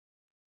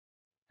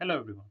Hello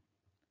everyone.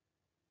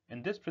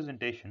 In this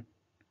presentation,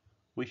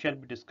 we shall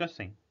be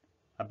discussing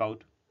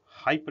about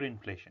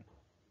hyperinflation.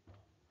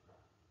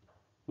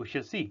 We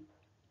shall see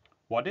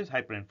what is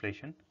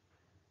hyperinflation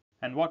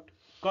and what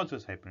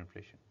causes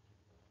hyperinflation.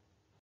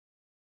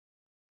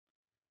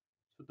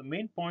 So the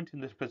main points in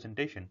this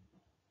presentation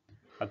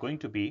are going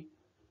to be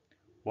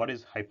what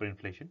is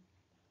hyperinflation,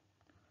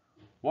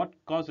 what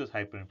causes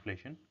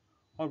hyperinflation,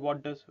 or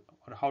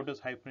how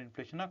does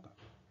hyperinflation occur.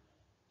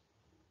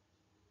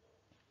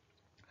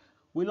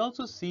 We'll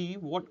also see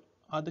what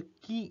are the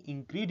key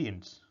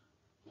ingredients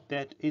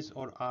that is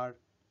or are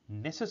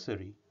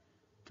necessary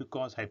to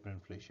cause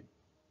hyperinflation.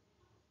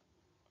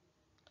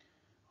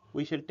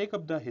 We shall take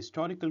up the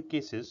historical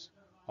cases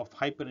of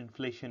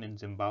hyperinflation in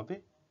Zimbabwe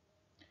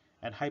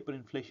and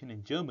hyperinflation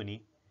in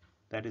Germany,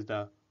 that is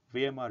the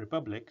Weimar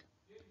Republic,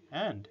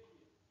 and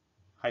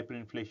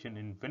hyperinflation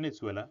in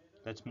Venezuela,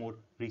 that's more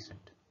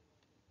recent.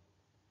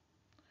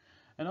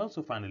 And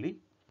also finally,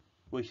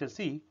 we shall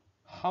see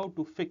how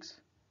to fix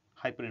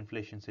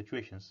hyperinflation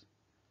situations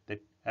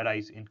that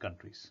arise in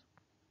countries.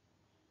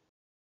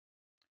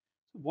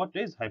 So what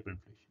is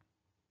hyperinflation?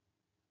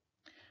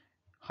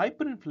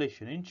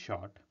 Hyperinflation, in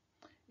short,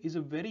 is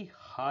a very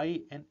high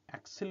and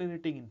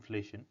accelerating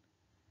inflation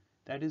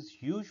that is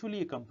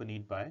usually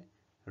accompanied by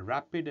a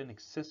rapid and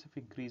excessive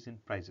increase in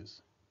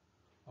prices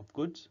of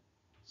goods,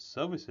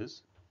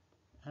 services,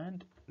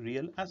 and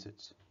real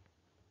assets.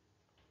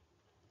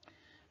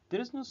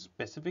 There is no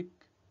specific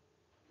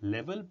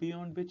level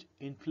beyond which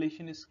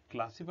inflation is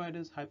classified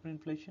as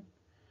hyperinflation,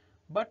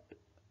 but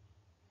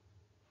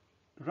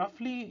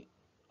roughly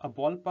a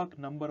ballpark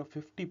number of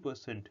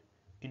 50%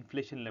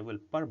 inflation level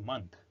per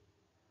month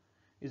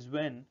is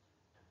when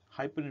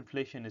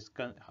hyperinflation is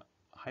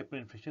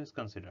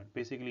considered.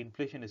 Basically,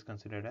 inflation is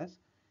considered as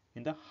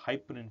in the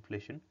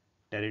hyperinflation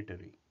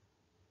territory.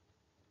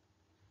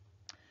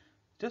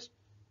 Just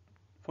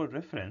for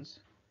reference,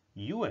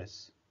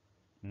 US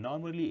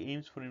normally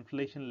aims for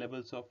inflation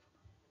levels of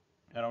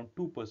around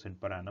 2%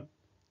 per annum.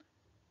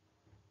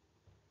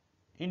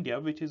 India,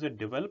 which is a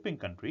developing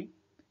country,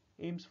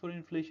 aims for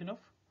inflation of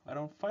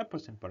around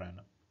 5% per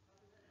annum.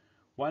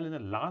 While in the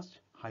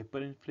last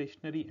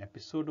hyperinflationary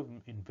episode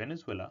in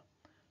Venezuela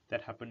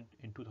that happened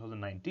in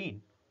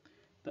 2019,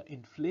 the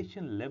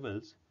inflation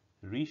levels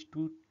reached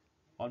to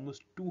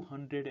almost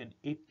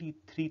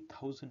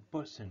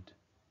 283,000%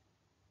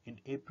 in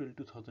April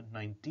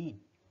 2019.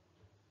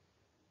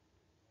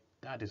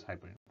 That is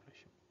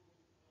hyperinflation.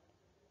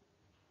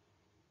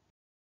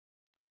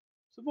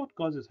 So what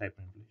causes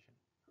hyperinflation?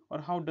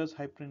 Or how does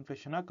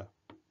hyperinflation occur?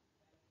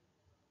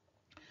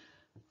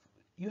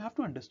 You have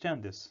to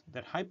understand this,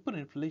 that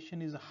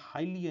hyperinflation is a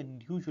highly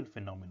unusual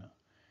phenomenon.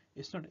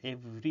 It's not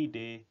every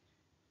day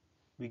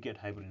we get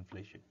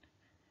hyperinflation.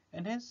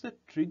 And hence the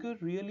trigger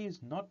really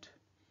is not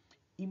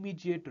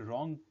immediate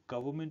wrong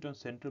government or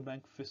central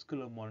bank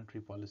fiscal or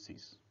monetary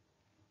policies.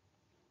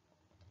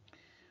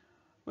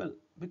 Well,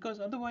 because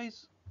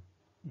otherwise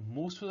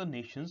most of the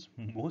nations,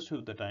 most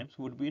of the times,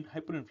 would be in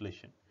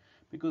hyperinflation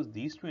because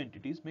these two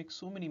entities make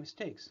so many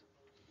mistakes.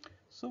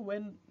 So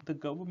when the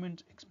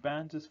government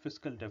expands its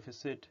fiscal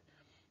deficit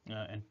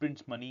and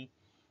prints money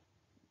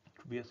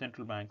via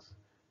central banks,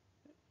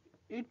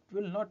 it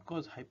will not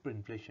cause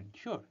hyperinflation.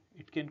 Sure,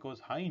 it can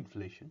cause high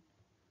inflation,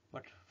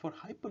 but for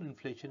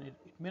hyperinflation, it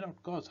may not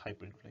cause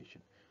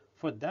hyperinflation.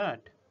 For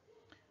that,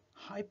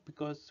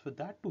 because for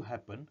that to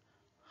happen,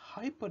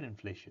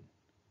 hyperinflation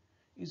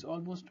is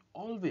almost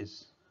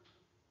always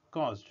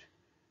caused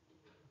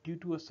due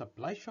to a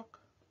supply shock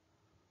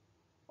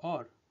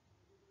or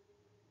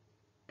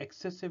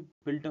excessive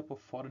buildup of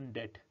foreign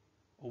debt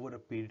over a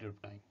period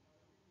of time,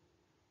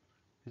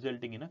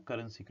 resulting in a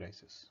currency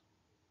crisis.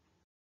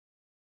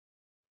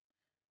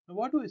 Now,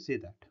 why do I say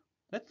that?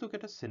 Let's look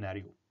at a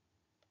scenario.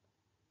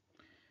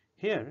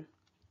 Here,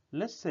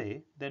 let's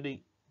say that the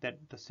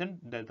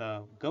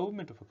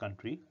government of a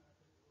country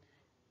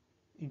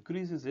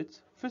increases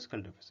its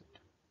fiscal deficit.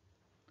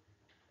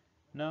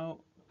 Now,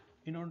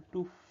 in order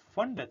to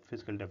fund that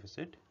fiscal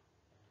deficit,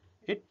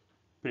 it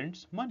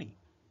prints money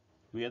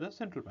via the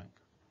central bank.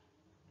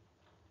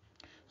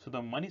 So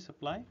the money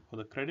supply or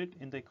the credit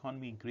in the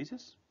economy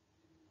increases.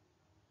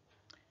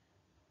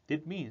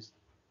 That means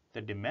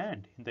the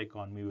demand in the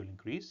economy will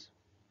increase.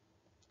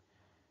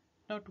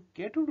 Now, to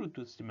cater to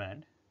this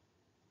demand,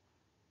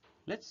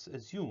 let's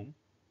assume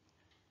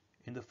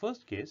in the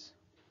first case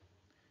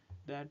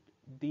that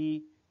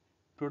the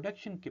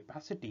production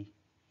capacity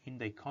in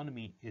the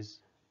economy is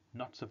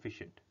not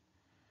sufficient.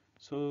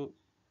 So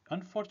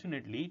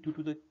unfortunately, to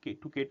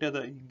cater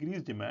the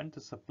increased demand,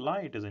 the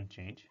supply doesn't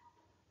change,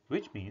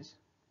 which means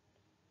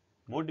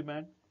more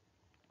demand,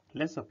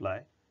 less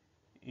supply,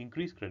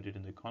 increased credit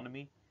in the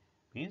economy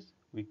means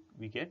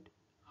we get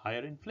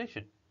higher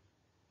inflation.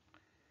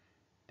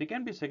 There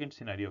can be a second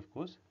scenario, of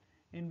course,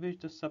 in which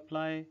the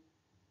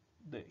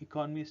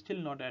economy is still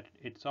not at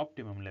its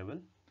optimum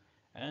level,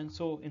 and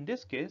so in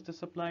this case the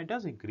supply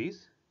does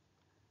increase,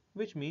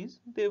 which means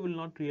there will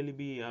not really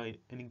be an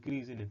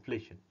increase in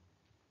inflation.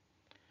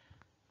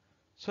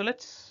 So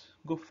let's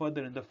go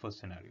further in the first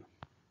scenario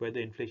where the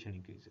inflation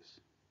increases.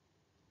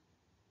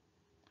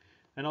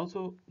 And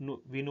also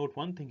we note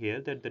one thing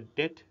here, that the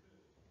debt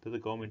that the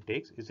government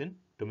takes is in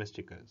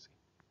domestic currency,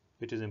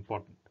 which is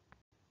important.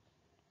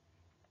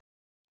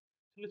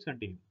 So let's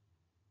continue.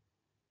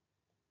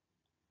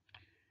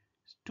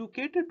 To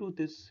cater to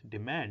this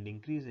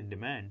increase in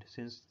demand,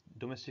 since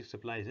domestic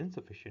supply is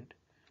insufficient,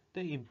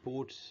 the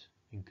imports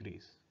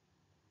increase.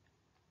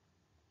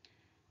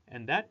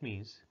 And that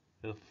means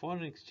the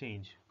foreign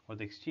exchange or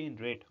the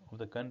exchange rate of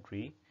the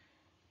country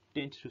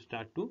tends to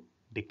start to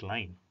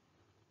decline.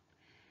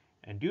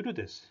 And due to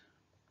this,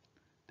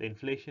 the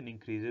inflation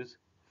increases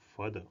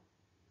further.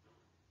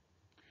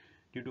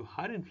 Due to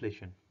higher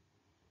inflation,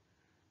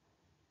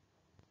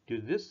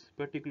 due to this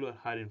particular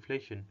higher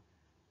inflation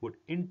would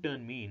in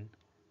turn mean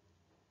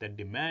that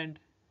demand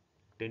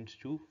tends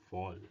to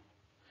fall.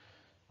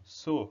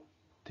 So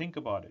think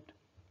about it.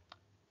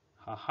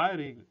 A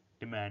higher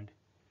demand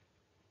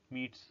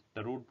meets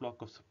the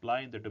roadblock of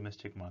supply in the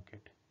domestic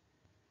market,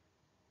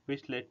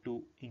 which led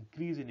to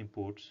increase in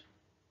imports,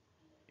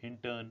 in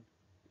turn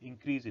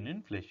increase in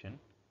inflation,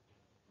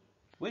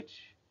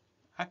 which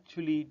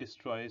actually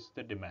destroys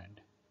the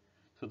demand.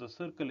 So the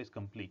circle is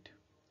complete.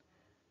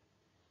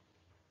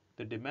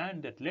 The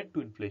demand that led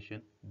to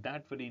inflation,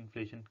 that very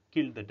inflation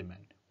killed the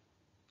demand.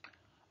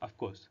 Of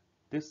course,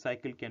 this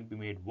cycle can be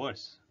made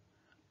worse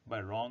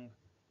by wrong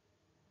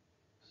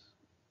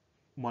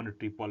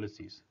monetary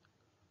policies,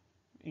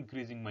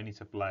 increasing money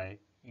supply,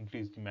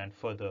 increase demand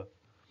further.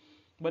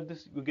 But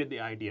this, you get the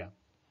idea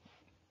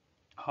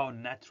how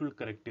natural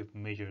corrective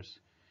measures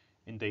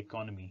in the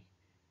economy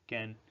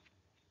can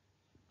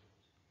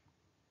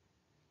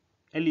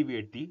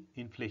alleviate the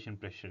inflation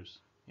pressures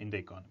in the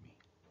economy.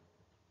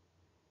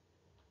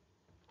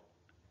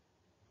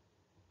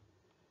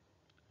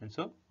 And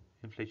so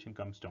inflation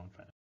comes down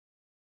finally.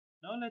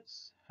 Now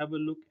let's have a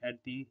look at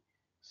the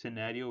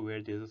scenario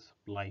where there is a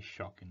supply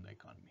shock in the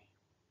economy.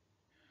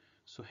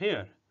 So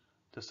here,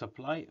 the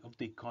supply of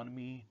the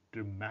economy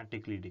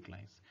dramatically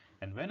declines.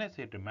 And when I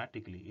say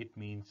dramatically, it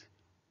means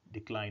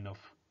decline of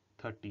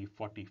 30,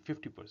 40,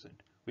 50%,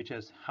 which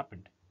has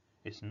happened.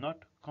 It's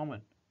not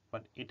common,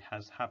 but it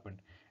has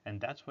happened.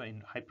 And that's why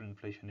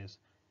hyperinflation is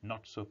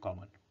not so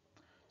common.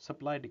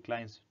 Supply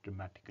declines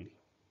dramatically.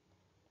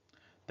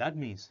 That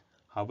means,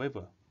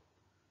 however,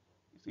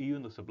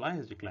 even though supply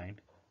has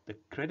declined, the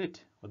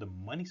credit or the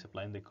money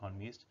supply in the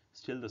economy is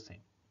still the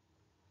same.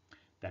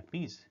 That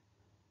means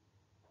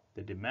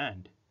the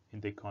demand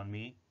in the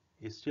economy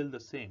is still the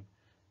same.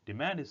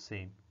 Demand is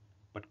same,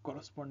 but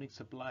corresponding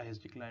supply has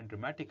declined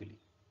dramatically.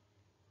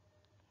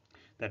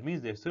 That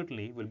means there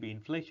certainly will be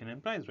inflation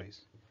and price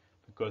rise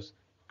because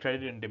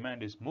credit and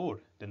demand is more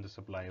than the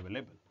supply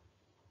available.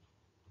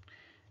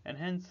 And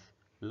hence,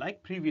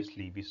 like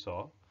previously we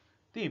saw,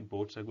 the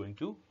imports are going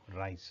to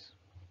rise.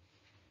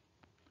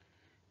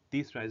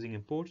 These rising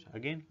imports,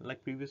 again,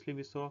 like previously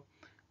we saw,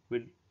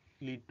 will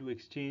lead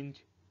to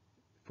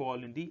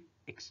fall in the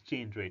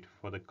exchange rate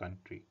for the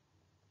country.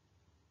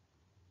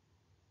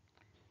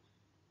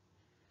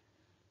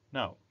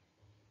 Now,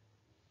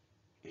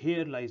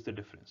 here lies the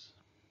difference.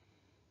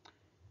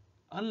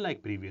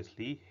 Unlike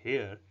previously,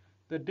 here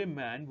the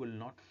demand will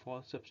not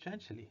fall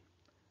substantially.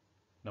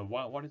 Now,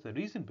 what is the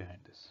reason behind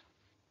this?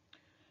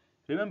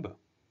 Remember,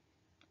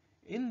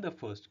 in the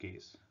first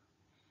case,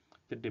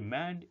 the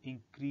demand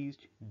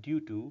increased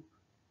due to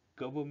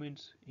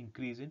government's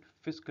increase in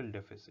fiscal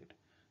deficit.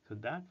 So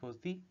that was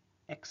the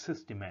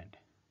excess demand.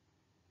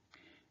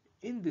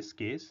 In this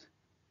case,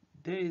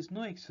 there is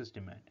no excess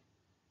demand.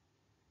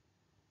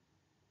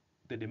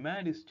 The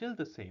demand is still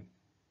the same.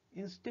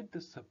 Instead, the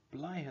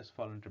supply has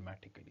fallen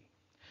dramatically.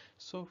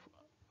 So,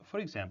 for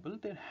example,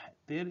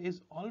 there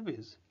is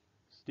always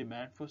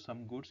demand for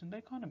some goods in the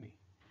economy.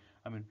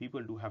 I mean,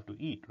 people do have to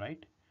eat,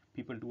 right?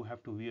 People do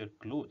have to wear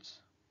clothes.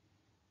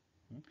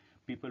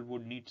 People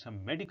would need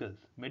some medical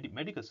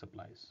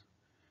supplies.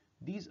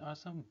 These are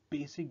some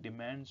basic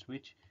demands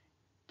which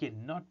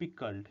cannot be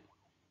culled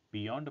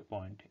beyond a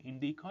point in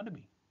the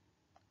economy.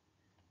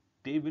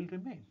 They will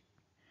remain.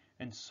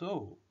 And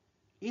so,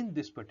 in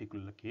this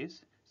particular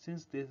case,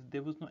 since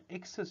there was no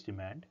excess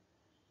demand,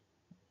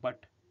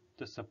 but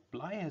the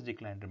supply has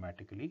declined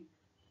dramatically,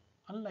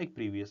 unlike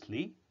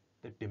previously,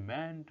 the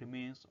demand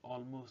remains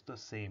almost the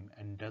same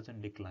and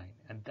doesn't decline.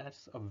 And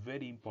that's a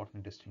very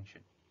important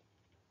distinction.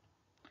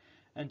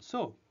 And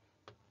so,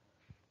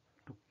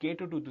 to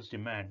cater to this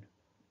demand,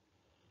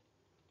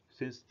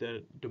 since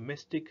the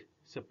domestic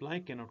supply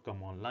cannot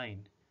come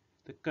online,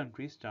 the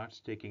country starts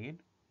taking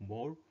in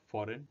more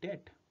foreign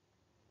debt,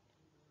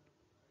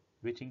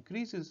 which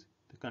increases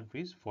the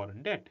country's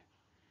foreign debt.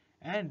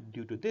 And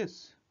due to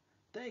this,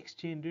 the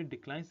exchange rate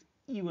declines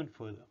even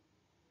further.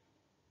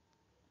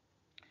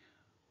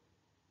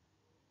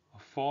 A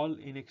fall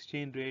in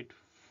exchange rate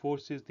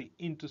forces the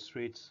interest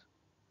rates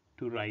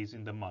to rise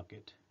in the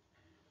market.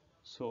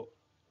 So,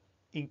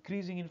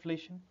 increasing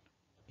inflation,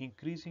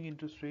 increasing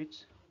interest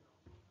rates,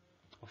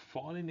 a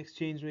fall in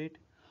exchange rate,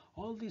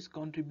 all these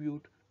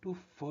contribute to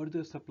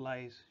further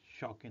supply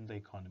shock in the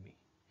economy.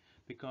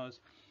 because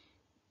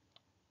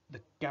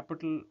the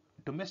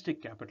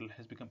domestic capital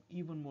has become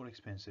even more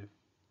expensive.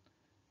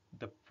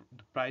 The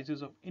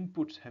prices of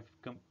inputs have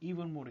become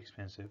even more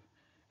expensive,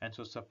 and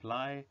so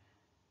supply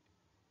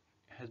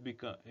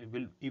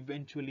will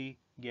eventually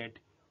get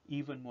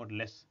even more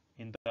less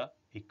in the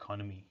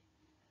economy.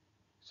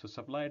 So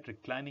supply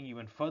declining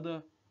even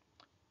further,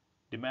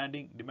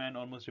 demand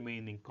almost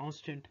remaining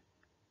constant,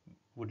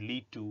 would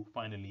lead to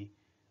finally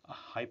a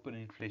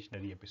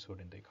hyperinflationary episode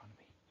in the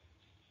economy.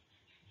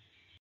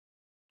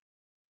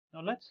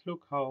 Now let's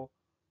look how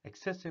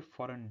excessive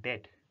foreign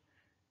debt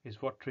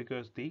is what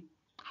triggers the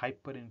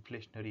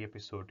hyperinflationary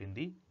episode in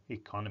the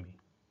economy.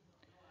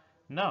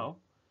 Now,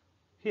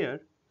 here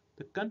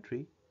the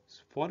country's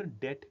foreign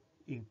debt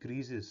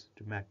increases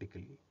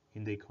dramatically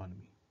in the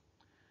economy,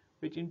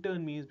 which in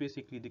turn means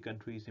basically the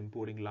country is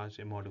importing large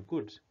amount of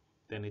goods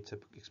than it's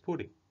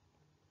exporting.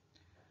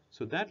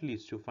 So that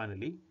leads to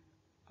finally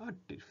a,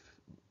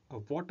 a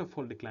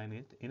waterfall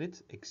decline in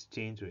its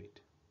exchange rate.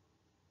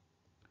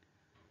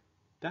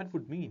 That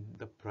would mean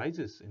the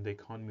prices in the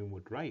economy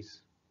would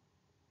rise.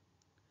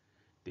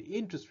 The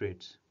interest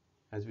rates,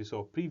 as we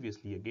saw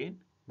previously again,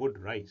 would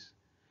rise.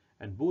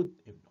 And both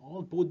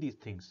these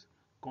things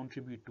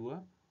contribute to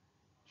a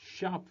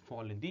sharp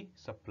fall in the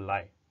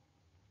supply.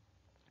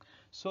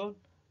 So,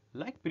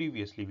 like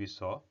previously we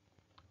saw,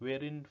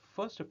 wherein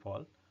first of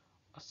all,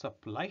 a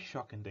supply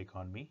shock in the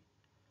economy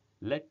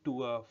led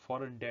to a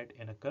foreign debt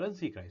and a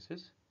currency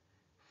crisis,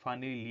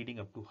 finally leading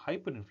up to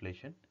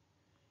hyperinflation.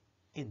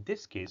 In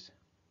this case,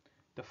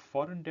 the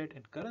foreign debt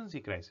and currency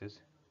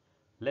crisis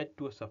led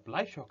to a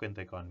supply shock in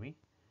the economy,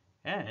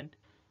 and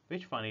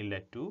which finally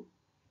led to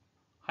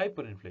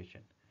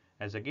hyperinflation,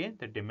 as again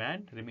the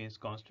demand remains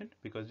constant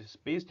because it's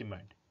base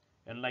demand.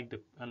 Unlike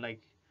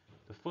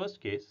the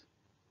first case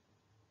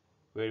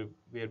where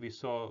we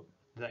saw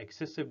the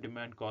excessive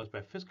demand caused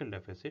by fiscal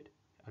deficit,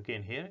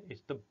 again here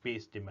it's the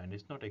base demand,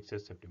 it's not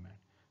excessive demand.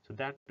 So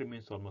that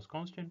remains almost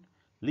constant,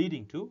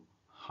 leading to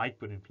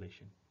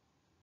hyperinflation.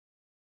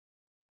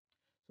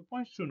 So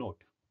points to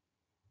note.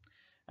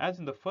 As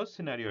in the first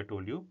scenario I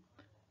told you,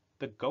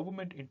 the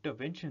government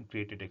intervention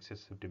created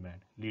excessive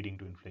demand, leading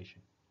to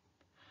inflation.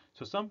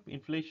 So some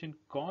inflation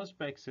caused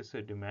by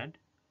excessive demand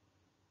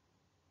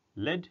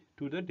led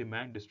to the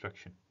demand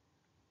destruction,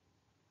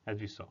 as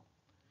we saw.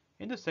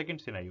 In the second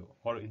scenario,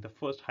 or in the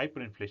first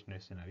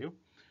hyperinflationary scenario,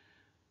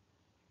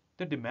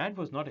 the demand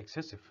was not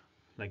excessive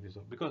like this,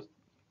 because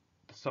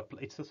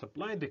it's the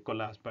supply that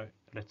collapsed by,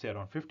 let's say,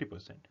 around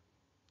 50%.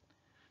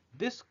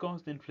 This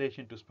caused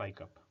inflation to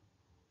spike up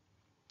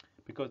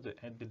because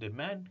the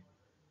demand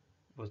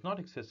was not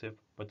excessive,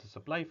 but the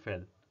supply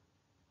fell.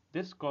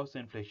 This caused the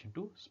inflation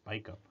to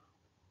spike up.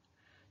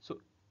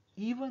 So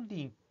even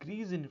the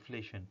increase in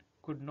inflation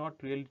could not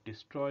really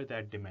destroy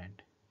that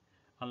demand,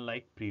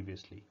 unlike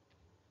previously.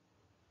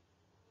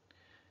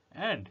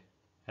 And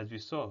as we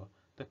saw,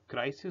 the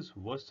crisis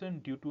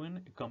worsened due to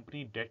an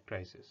accompanied debt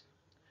crisis.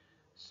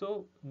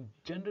 So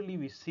generally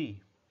we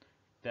see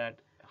that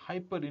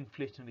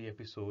hyperinflationary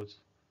episodes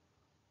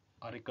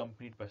are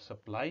accompanied by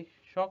supply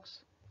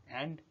shocks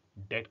and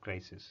debt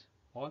crisis,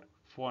 or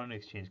foreign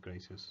exchange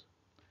crisis,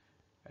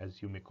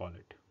 as you may call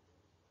it.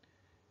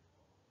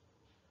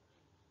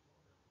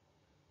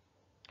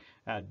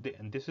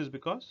 And this is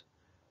because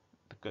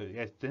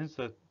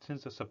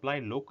since the supply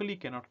locally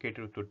cannot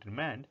cater to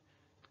demand,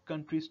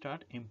 countries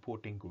start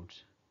importing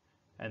goods,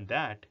 and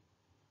that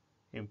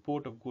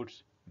import of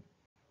goods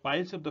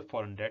piles up the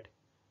foreign debt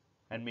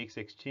and makes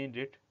exchange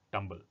rate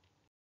tumble.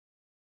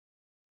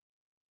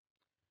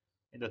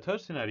 In the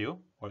third scenario,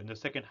 or in the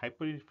second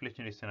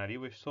hyperinflationary scenario,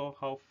 we saw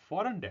how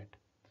foreign debt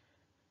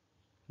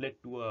led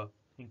to a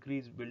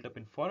increased buildup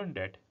in foreign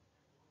debt,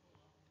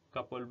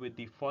 coupled with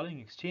the falling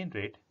exchange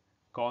rate,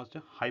 caused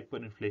a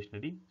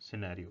hyperinflationary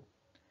scenario.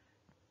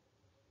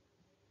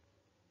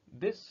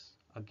 This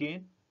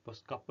again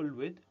was coupled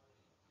with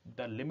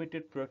the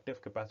limited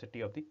productive capacity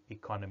of the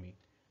economy.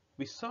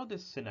 We saw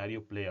this scenario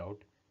play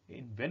out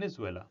in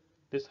Venezuela,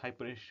 this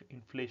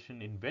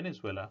hyperinflation in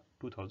Venezuela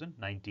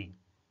 2019.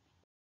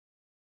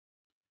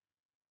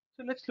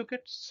 So let's look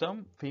at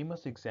some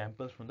famous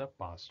examples from the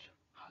past,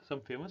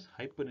 some famous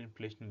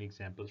hyperinflationary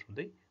examples from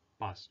the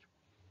past.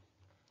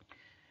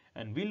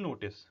 And we'll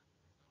notice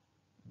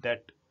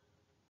that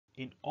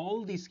in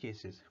all these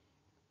cases,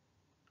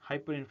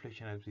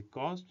 hyperinflation has been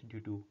caused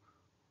due to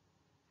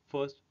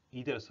first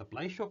either a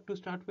supply shock to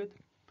start with,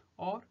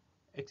 or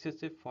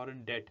excessive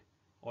foreign debt,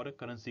 or a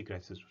currency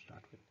crisis to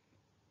start with.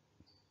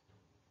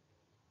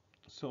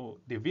 So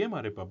the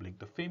Weimar Republic,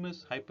 the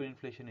famous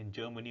hyperinflation in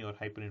Germany, or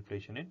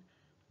hyperinflation in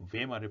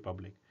Weimar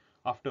Republic.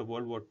 After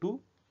World War II,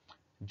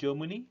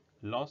 Germany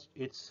lost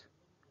its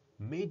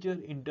major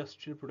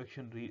industrial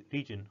production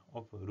region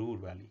of Ruhr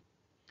Valley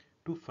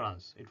to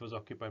France. It was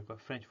occupied by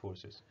French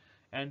forces.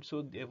 And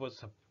so there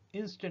was an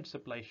instant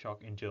supply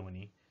shock in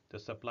Germany. The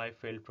supply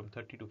fell from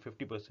 30 to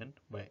 50%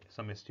 by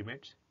some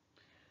estimates.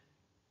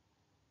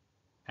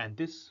 And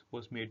this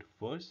was made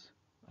worse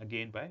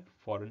again by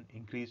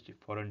increased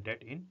foreign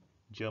debt in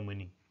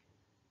Germany.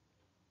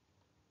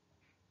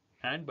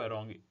 and by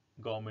wrong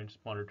government's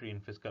monetary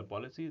and fiscal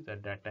policies.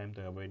 At that time,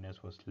 the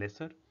awareness was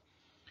lesser,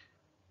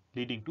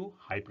 leading to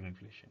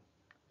hyperinflation.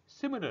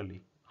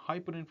 Similarly,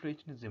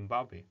 hyperinflation in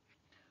Zimbabwe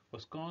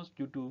was caused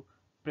due to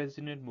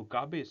President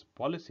Mugabe's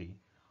policy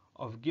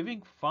of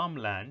giving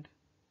farmland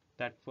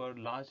that were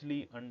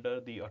largely under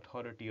the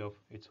authority of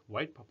its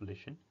white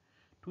population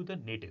to the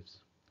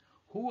natives,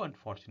 who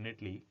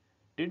unfortunately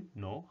didn't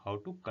know how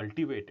to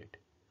cultivate it.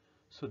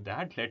 So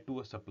that led to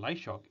a supply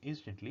shock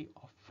instantly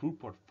of food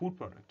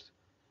products,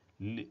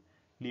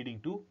 leading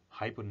to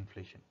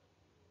hyperinflation.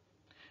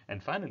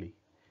 And finally,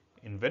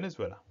 in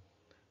Venezuela,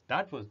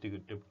 that was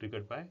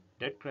triggered by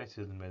debt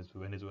crisis in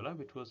Venezuela,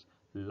 which was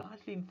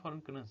largely in foreign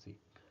currency.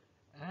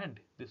 And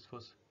this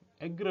was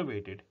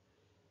aggravated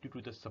due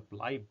to the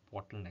supply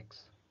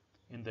bottlenecks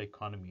in the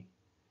economy,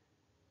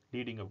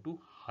 leading up to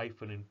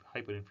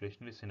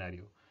hyperinflationary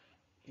scenario.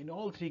 In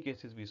all three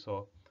cases, we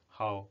saw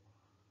how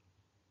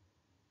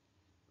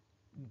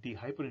the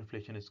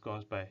hyperinflation is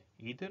caused by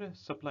either a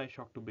supply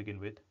shock to begin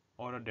with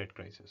or a debt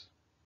crisis.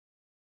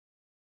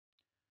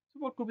 So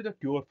what could be the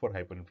cure for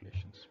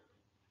hyperinflations?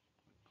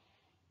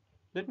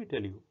 Let me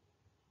tell you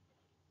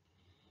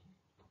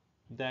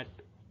that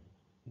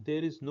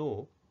there is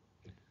no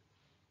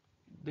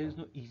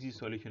easy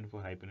solution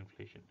for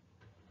hyperinflation.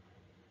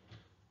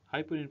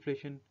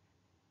 Hyperinflation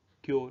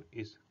cure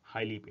is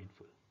highly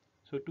painful.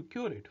 So to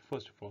cure it,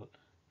 first of all,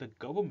 the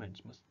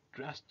governments must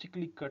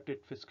drastically cut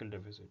its fiscal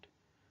deficit.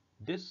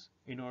 This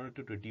in order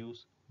to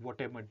reduce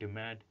whatever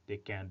demand they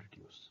can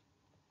reduce.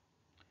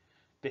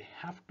 They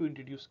have to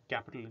introduce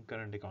capital and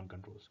current account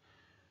controls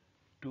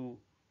to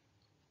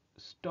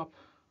stop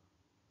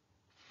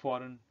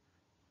foreign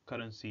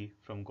currency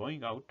from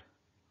going out,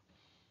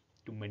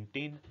 to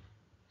maintain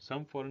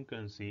some foreign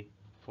currency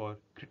for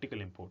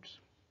critical imports.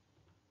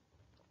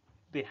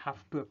 They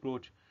have to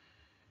approach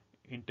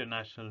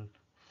international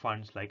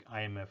funds like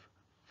IMF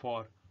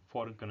for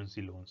foreign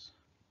currency loans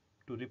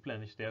to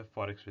replenish their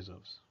forex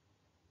reserves.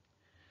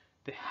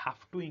 They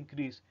have to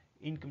increase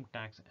income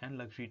tax and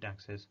luxury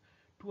taxes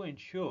to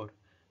ensure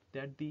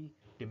that the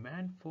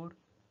demand for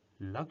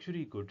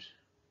luxury goods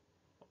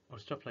or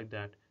stuff like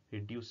that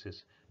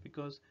reduces,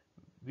 because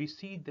we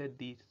see that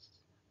the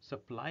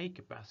supply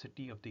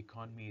capacity of the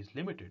economy is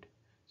limited.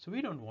 So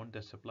we don't want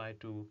the supply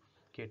to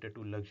cater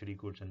to luxury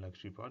goods and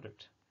luxury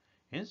products.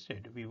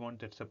 Instead, we want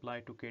that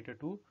supply to cater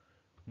to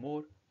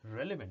more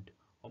relevant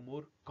or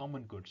more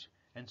common goods.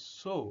 And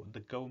so the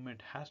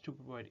government has to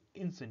provide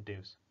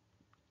incentives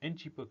and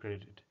cheaper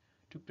credit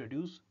to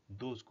produce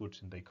those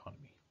goods in the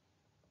economy.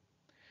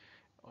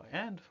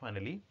 And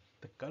finally,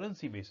 the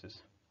currency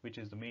basis, which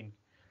is the main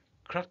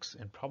crux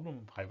and problem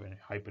of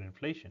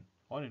hyperinflation,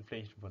 or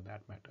inflation for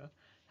that matter,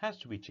 has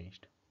to be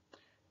changed.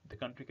 The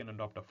country can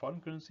adopt a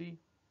foreign currency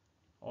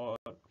or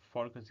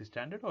foreign currency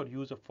standard, or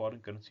use a foreign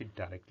currency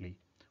directly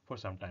for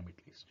some time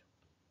at least.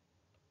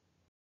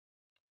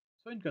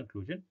 So in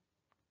conclusion,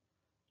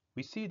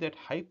 we see that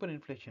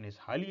hyperinflation is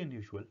highly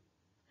unusual,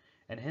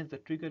 and hence the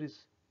trigger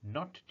is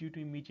not due to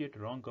immediate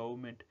wrong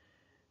government,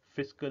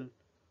 fiscal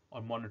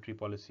or monetary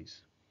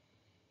policies.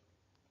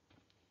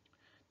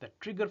 The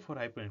trigger for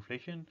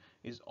hyperinflation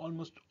is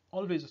almost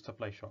always a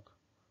supply shock,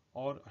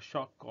 or a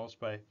shock caused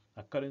by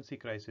a currency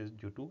crisis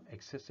due to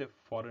excessive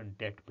foreign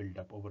debt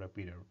buildup over a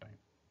period of time.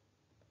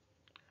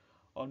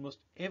 Almost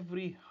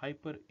every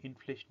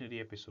hyperinflationary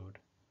episode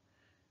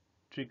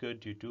triggered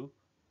due to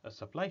a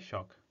supply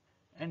shock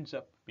ends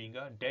up being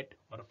a debt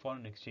or a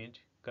foreign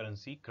exchange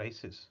currency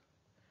crisis.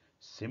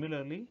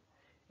 Similarly,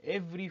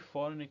 every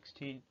foreign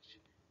exchange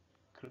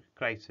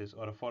crisis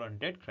or a foreign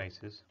debt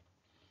crisis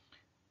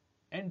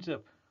ends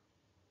up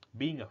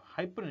being a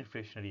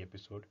hyperinflationary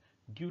episode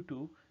due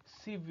to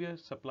severe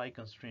supply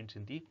constraints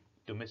in the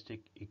domestic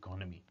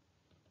economy.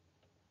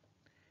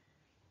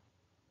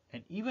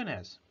 And even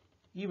as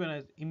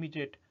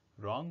immediate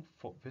wrong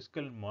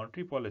fiscal and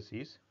monetary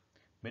policies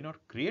may not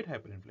create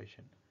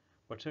hyperinflation,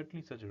 but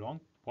certainly such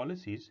wrong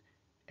policies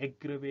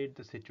aggravate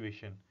the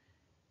situation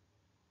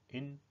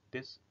in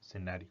this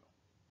scenario.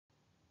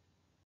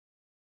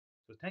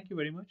 So thank you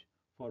very much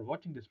for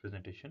watching this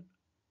presentation.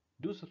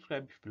 Do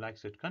subscribe if you like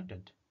such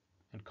content,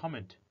 and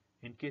comment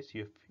in case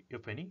you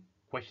have any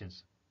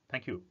questions.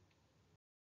 Thank you.